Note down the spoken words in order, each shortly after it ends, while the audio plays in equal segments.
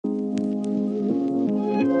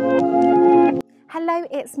Hello,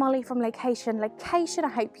 it's Molly from Location. I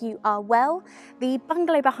hope you are well. The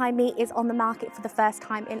bungalow behind me is on the market for the first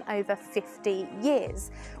time in over 50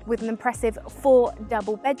 years, with an impressive 4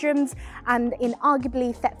 double bedrooms and in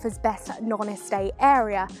arguably Thetford's best non-estate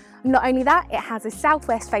area. Not only that, it has a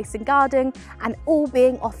southwest facing garden and all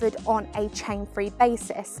being offered on a chain-free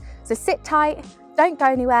basis. So sit tight, don't go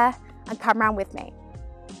anywhere and come round with me.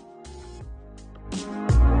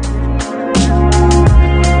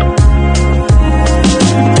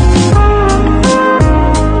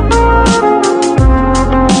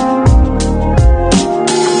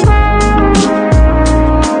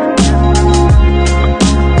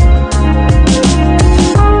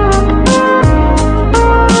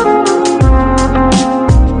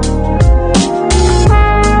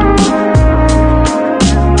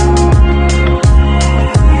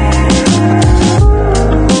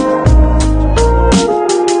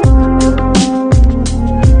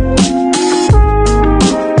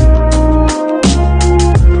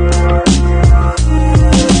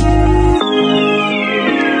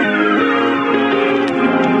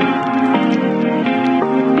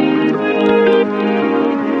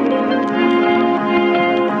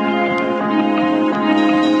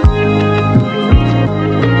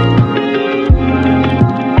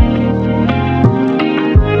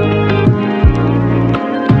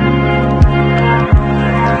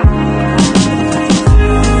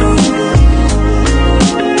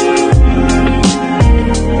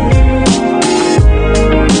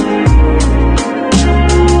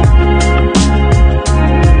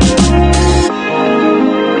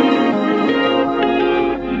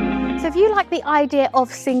 If you like the idea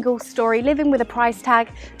of single-storey living with a price tag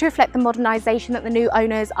to reflect the modernisation that the new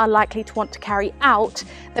owners are likely to want to carry out,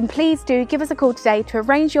 then please do give us a call today to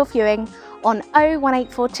arrange your viewing on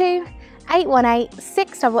 01842 818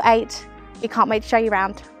 688. We can't wait to show you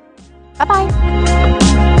around. Bye bye.